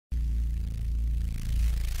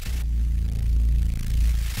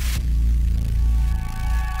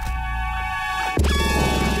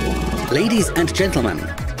Ladies and gentlemen,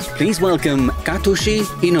 please welcome Katoshi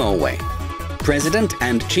Inoue, President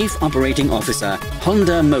and Chief Operating Officer,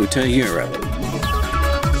 Honda Motor Europe.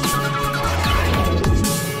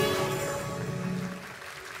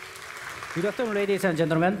 Good afternoon, ladies and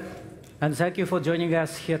gentlemen, and thank you for joining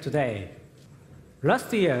us here today.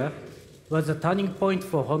 Last year was a turning point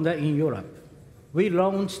for Honda in Europe. We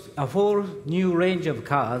launched a whole new range of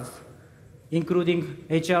cars, including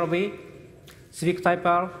HR-V, Civic Type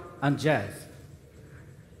R, and Jazz.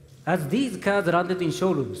 As these cars landed in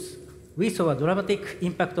showrooms, we saw a dramatic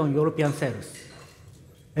impact on European sales.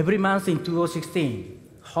 Every month in 2016,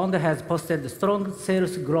 Honda has posted strong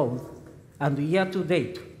sales growth, and year to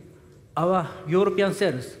date, our European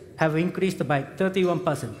sales have increased by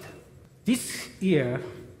 31%. This year,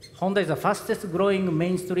 Honda is the fastest growing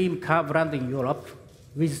mainstream car brand in Europe,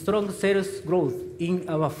 with strong sales growth in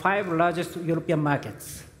our 5 largest European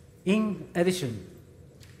markets. In addition,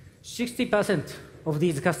 60% of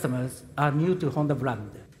these customers are new to Honda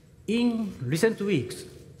brand. In recent weeks,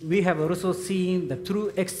 we have also seen the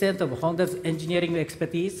true extent of Honda's engineering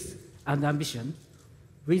expertise and ambition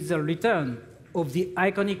with the return of the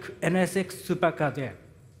iconic NSX supercar there.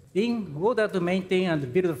 In order to maintain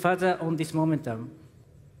and build further on this momentum,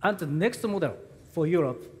 and the next model for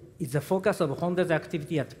Europe is the focus of Honda's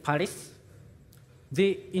activity at Paris,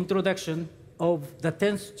 the introduction of the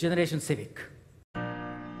 10th generation Civic.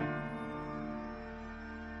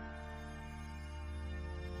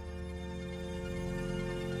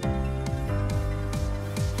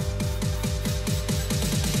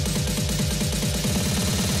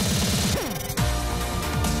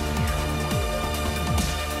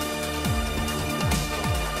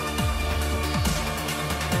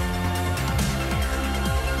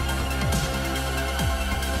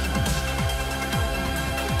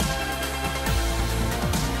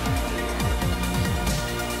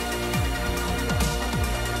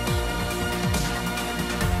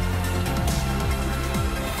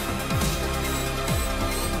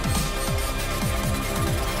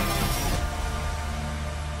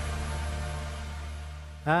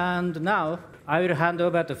 And now, I will hand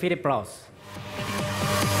over to Philip Ross.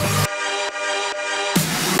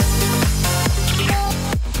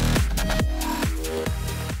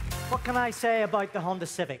 What can I say about the Honda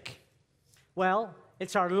Civic? Well,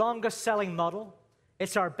 it's our longest-selling model.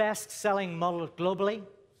 It's our best-selling model globally.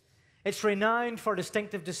 It's renowned for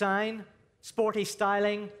distinctive design, sporty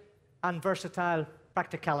styling, and versatile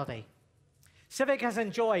practicality. Civic has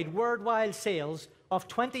enjoyed worldwide sales of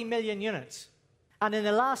 20 million units. And in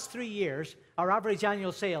the last 3 years, our average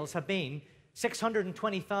annual sales have been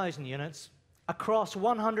 620,000 units across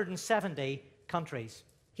 170 countries.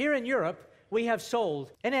 Here in Europe, we have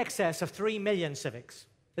sold in excess of 3 million Civics.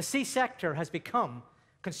 The C sector has become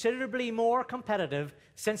considerably more competitive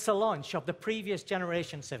since the launch of the previous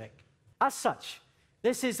generation Civic. As such,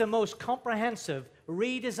 this is the most comprehensive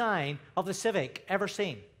redesign of the Civic ever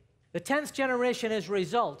seen. The 10th generation is a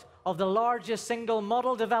result of the largest single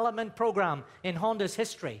model development program in Honda's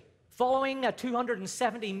history. Following a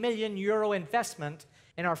 €270 million investment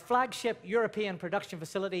in our flagship European production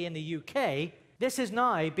facility in the UK, this has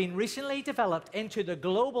now been recently developed into the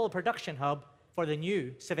global production hub for the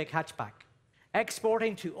new Civic hatchback,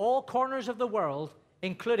 exporting to all corners of the world,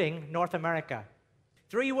 including North America.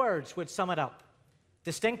 3 words would sum it up: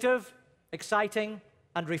 distinctive, exciting,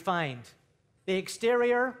 and refined. The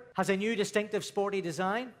exterior has a new distinctive sporty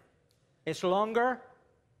design. It's longer,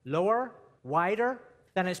 lower, wider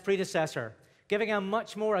than its predecessor, giving a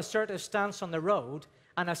much more assertive stance on the road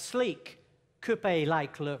and a sleek,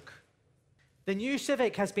 coupe-like look. The new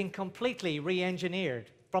Civic has been completely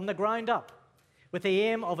re-engineered from the ground up with the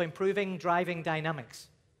aim of improving driving dynamics.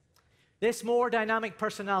 This more dynamic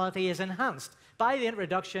personality is enhanced by the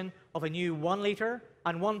introduction of a new 1-litre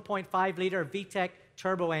and 1.5-litre VTEC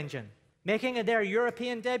turbo engine. Making their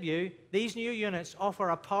European debut, these new units offer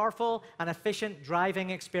a powerful and efficient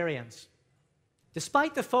driving experience.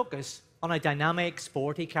 Despite the focus on a dynamic,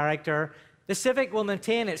 sporty character, the Civic will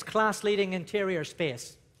maintain its class-leading interior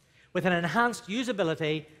space with an enhanced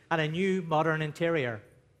usability and a new modern interior.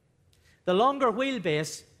 The longer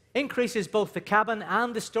wheelbase increases both the cabin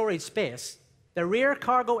and the storage space. The rear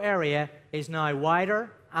cargo area is now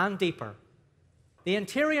wider and deeper. The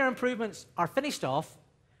interior improvements are finished off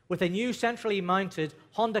with a new centrally mounted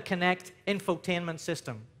Honda Connect infotainment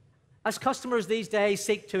system. As customers these days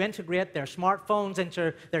seek to integrate their smartphones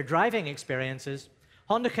into their driving experiences,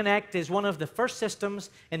 Honda Connect is one of the first systems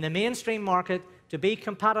in the mainstream market to be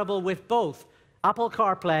compatible with both Apple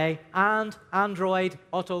CarPlay and Android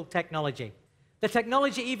Auto technology. The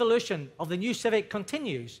technology evolution of the new Civic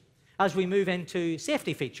continues as we move into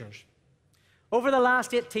safety features. Over the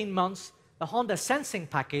last 18 months, the Honda Sensing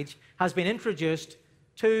package has been introduced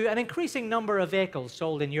to an increasing number of vehicles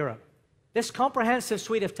sold in Europe. This comprehensive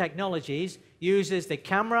suite of technologies uses the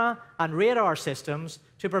camera and radar systems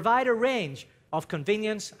to provide a range of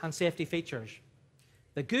convenience and safety features.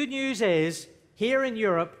 The good news is, here in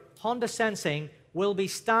Europe, Honda Sensing will be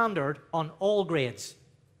standard on all grades.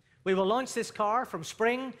 We will launch this car from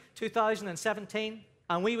spring 2017,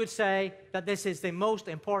 and we would say that this is the most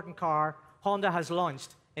important car Honda has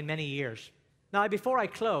launched in many years. Now, before I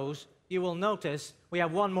close, you will notice we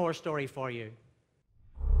have one more story for you.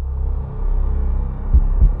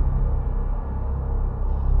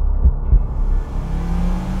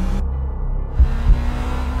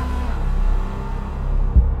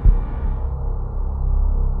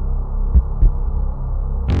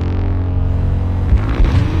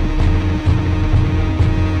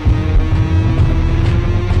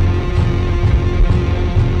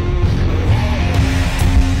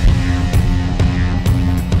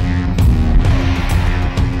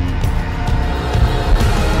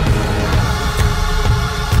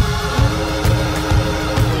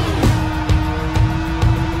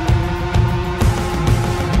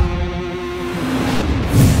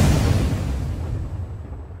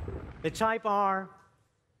 The Type R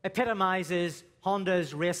epitomizes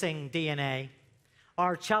Honda's racing DNA,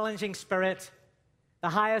 our challenging spirit, the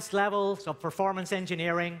highest levels of performance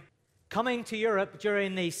engineering. Coming to Europe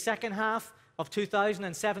during the second half of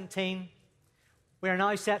 2017, we are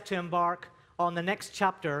now set to embark on the next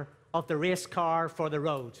chapter of the race car for the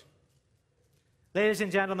road. Ladies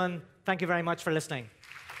and gentlemen, thank you very much for listening.